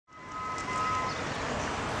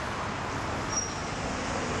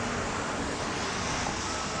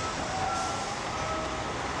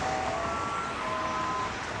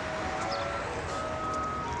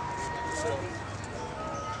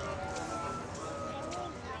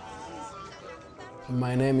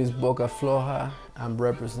My name is Bocafloja. I'm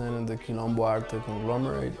representing the Quilomboarte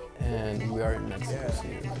conglomerate, and we are in Mexico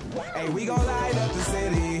City. Hey, we gon' light up the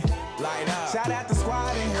city, light up. Shout out the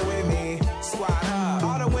squad in here with me, squad up.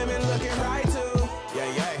 All the women looking right too,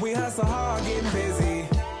 yeah, yeah. We hustle hard, getting busy.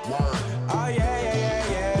 Oh yeah, yeah,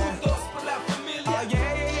 yeah, yeah. Oh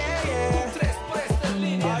yeah, yeah, yeah, yeah.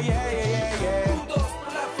 Oh yeah, yeah, yeah, yeah.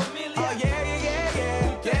 Oh yeah, yeah, yeah,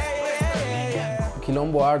 yeah. Yeah, yeah, yeah.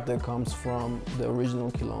 Quilomboarte comes from the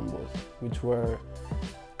original Quilombos, which were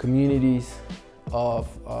communities of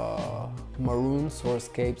maroons or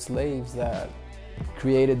escaped slaves that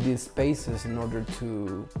created these spaces in order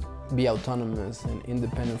to be autonomous and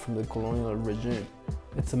independent from the colonial regime.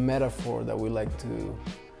 It's a metaphor that we like to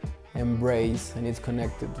embrace, and it's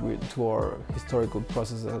connected to our historical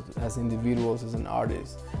process as individuals, as an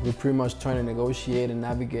artist. We're pretty much trying to negotiate and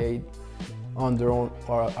navigate on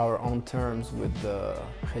our own terms with the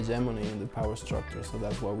hegemony and the power structure, so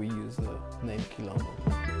that's why we use the name Quilombo.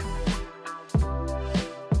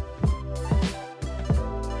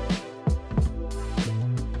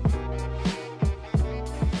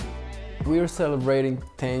 We are celebrating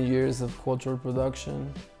 10 years of cultural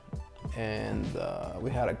production, and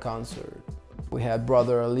we had a concert. We had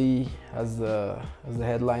Brother Ali as the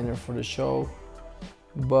headliner for the show,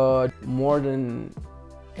 but more than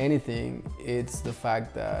anything, it's the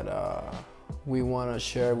fact that we want to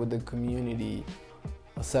share with the community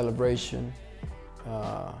a celebration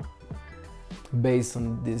based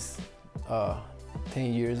on this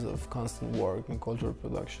 10 years of constant work in cultural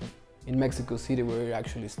production in Mexico City, where it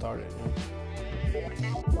actually started.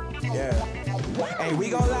 Yeah. Hey, we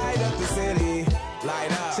gon' light up the city,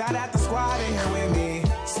 light up. Shout out the squad in here with me,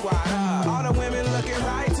 squad up. All the women looking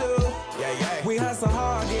right too, yeah, yeah. We hustle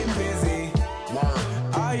hard, getting busy.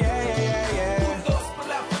 Oh yeah, yeah, yeah, yeah.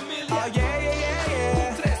 Oh yeah, yeah, yeah, yeah.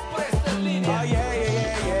 Oh yeah, yeah,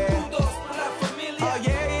 yeah, yeah. Oh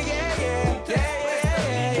yeah, yeah,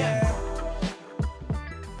 yeah, yeah.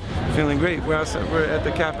 Feeling great. We're at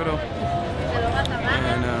the Capitol,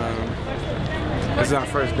 and this is our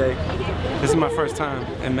first day. This is my first time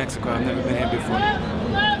in Mexico. I've never been here before,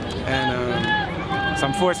 and so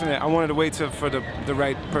I'm fortunate. I wanted to wait for the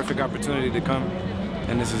right, perfect opportunity to come,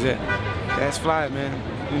 and this is it. Yeah, it's fly, man.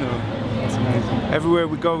 You know, it's amazing. Everywhere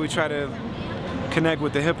we go, we try to connect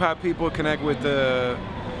with the hip-hop people, connect with the,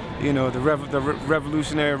 you know, the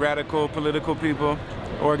revolutionary, radical, political people,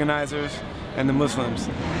 organizers, and the Muslims.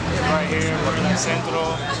 Right here, we're in the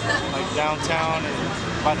centro, like downtown,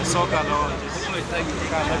 and by the Zócalo, and just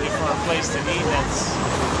kind of looking for a place to eat that's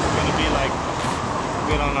gonna be like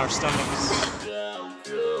good on our stomachs.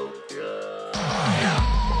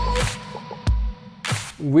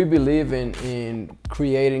 We believe in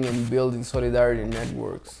creating and building solidarity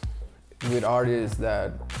networks with artists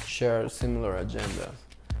that share similar agendas.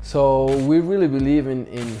 So we really believe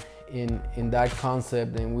in that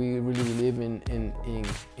concept, and we really believe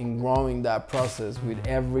in growing that process with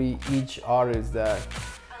each artist that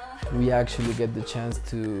we actually get the chance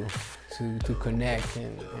to connect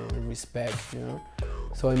and respect, you know.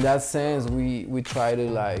 So in that sense, we try to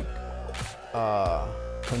like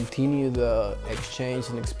continue the exchange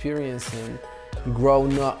and experience and grow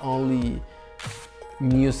not only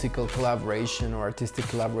musical collaboration or artistic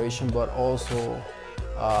collaboration, but also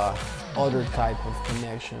other type of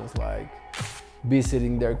connections, like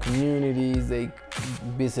visiting their communities,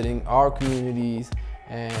 visiting our communities,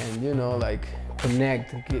 and you know, like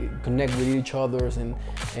connect with each other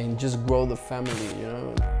and just grow the family, you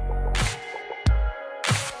know.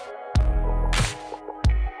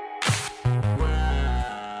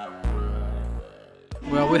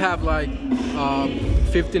 Well, we have like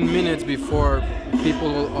 15 minutes before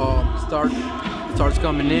people starts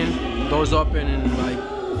coming in. Doors open in like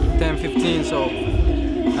 10-15, so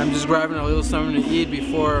I'm just grabbing a little something to eat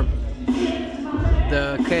before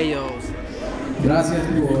the chaos. Gracias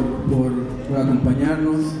por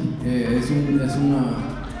acompañarnos. Es una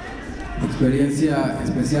experiencia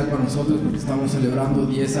especial para nosotros porque estamos celebrando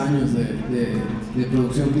 10 años de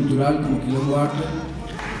producción cultural como Quilomboarte.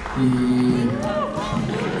 Y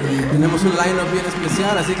tenemos un line-up bien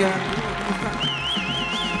especial, así que...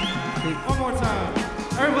 One more time.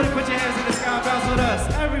 Everybody put your hands in the sky, bounce with us.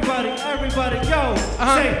 Everybody, yo.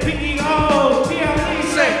 Say P-E-O, P-L-E,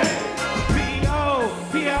 say P-E-O,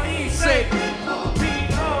 P-L-E, say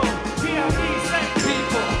P-E-O, P-L-E, say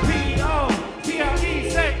people, P-E-O, P-L-E,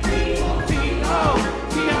 say P-E-O,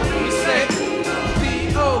 P-L-E, say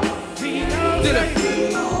P-E-O, P-E-O, say.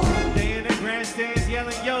 They in the grandstands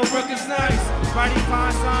yelling, yo, Brooklyn's nice. Mighty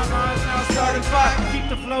fine, sign lines now start. certified. Keep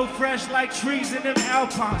the flow fresh like trees in them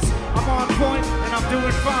alpines. I'm on point and I'm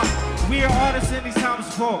doing fine. We are artists in these times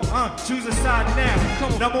before. Choose a side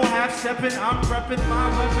now. No more half stepping. I'm repping my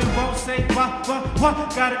weapon. Won't say what.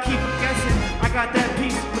 Gotta keep them guessing. I got that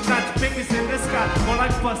piece, but not your fingers in the sky. More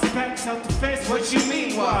like bust back, self-defense. What you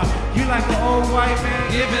mean? Why? You like an old white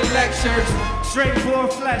man Giving lectures,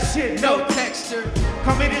 straightforward flat shit. no texture.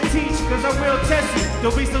 Come in and teach, cause I will test you.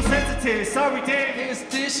 Don't be so sensitive. Sorry, Dan. Here's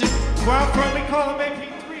tissue. Where I'm from, we call them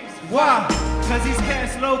MP3s. Why? Cause these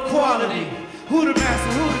cats low quality. Who the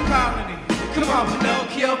master, who the colony? Come on,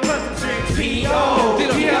 Pinocchio, custom strings.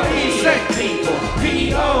 P-O-P-L-E, say people.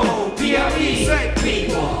 P-O-P-L-E, say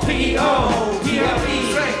people. P-O-P-L-E,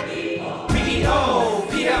 say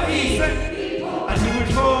P-O-P-L-E, say I do it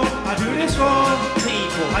for, I do this for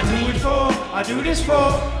people. I do it for, I do this for.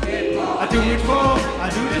 I do it for, I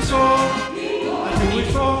do this for. I do it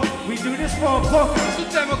for, we do this for Boca. Su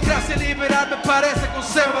democracia liberal me parece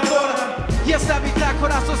conservadora. Y esa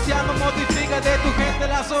bitácora social no modifica de tu gente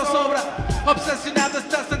la zozobra. Obsesionado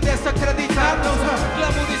estás en desacreditarnos,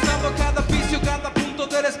 glamorizando cada vicio, cada punto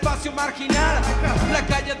del espacio marginal. La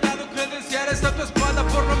calle ha dado credenciales a tu espalda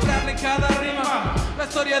por nombrarle en cada rima. La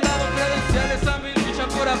historia ha dado credenciales a mi lucha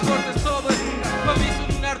por aportes todo. Para mí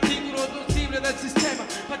soy un artículo deducible del sistema.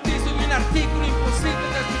 Para ti soy un artículo imposible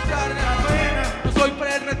de explicar en la pena. No soy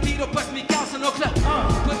para el retiro, pues mi causa no claro.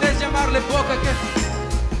 Puedes llamarle boca que...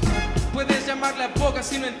 Puedes llamarle a boca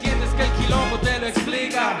si no entiendes que el quilombo te lo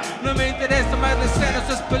explica. No me interesa más de escenas,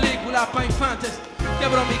 es película pa' infantes. Te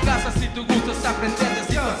abro mi casa si tu gusto es aprender de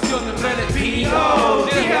situaciones reales.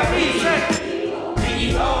 P-O-P-L-E,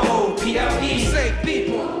 say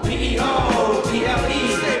people. P-O-P-L-E,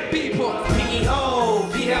 say people.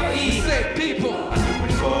 P-O-P-L-E, say people. I do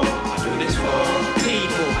it for, I do this for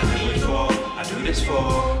People. I do it for, I do this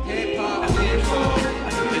for Hip hop. I do it for, I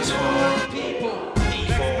do this for People.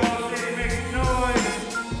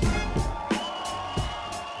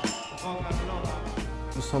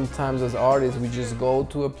 Sometimes as artists, we just go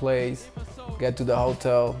to a place, get to the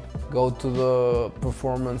hotel, go to the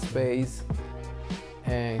performance space,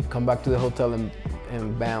 and come back to the hotel and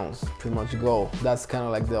bounce, pretty much go. That's kind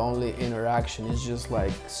of like the only interaction. It's just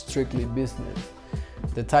like strictly business.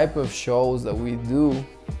 The type of shows that we do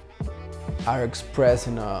are expressed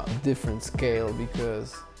in a different scale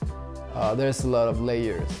because there's a lot of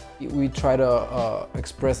layers. We try to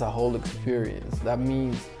express a whole experience. That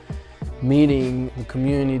means meeting the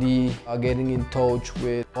community, getting in touch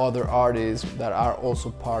with other artists that are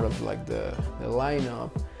also part of like the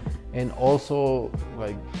lineup, and also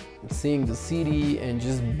like seeing the city and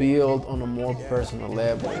just build on a more personal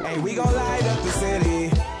level. Hey, we gon' light up the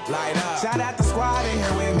city, light up. Shout out the squad in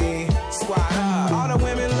here with me, squad up. All the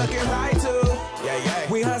women looking right too,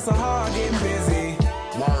 yeah. We hustle hard, getting busy.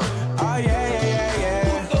 Oh yeah.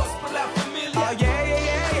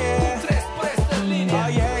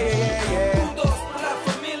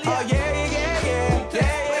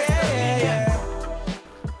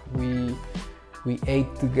 We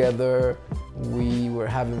ate together, we were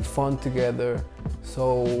having fun together,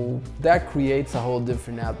 so that creates a whole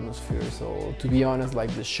different atmosphere. So to be honest, like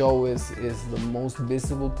the show is the most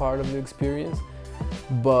visible part of the experience,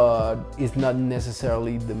 but it's not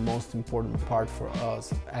necessarily the most important part for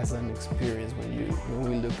us as an experience when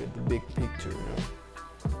we look at the big picture, you know?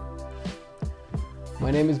 My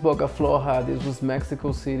name is Bocafloja. This was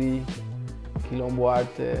Mexico City,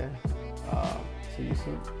 Quilomboarte. See you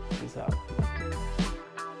soon. Peace out.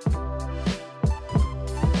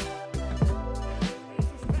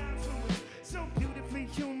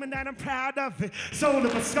 That I'm proud of it. Soul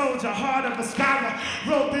of a soldier, heart of a scholar.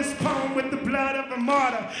 Wrote this poem with the blood of a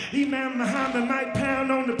martyr. Imam Muhammad might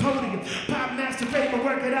pound on the podium. Pop masturbate, but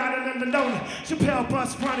work it out and underload it. Chappelle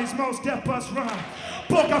bust Ronnie's most death bust rhyme.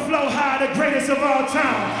 Bocafloja, the greatest of all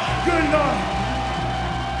time. Good Lord.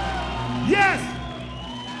 Yes.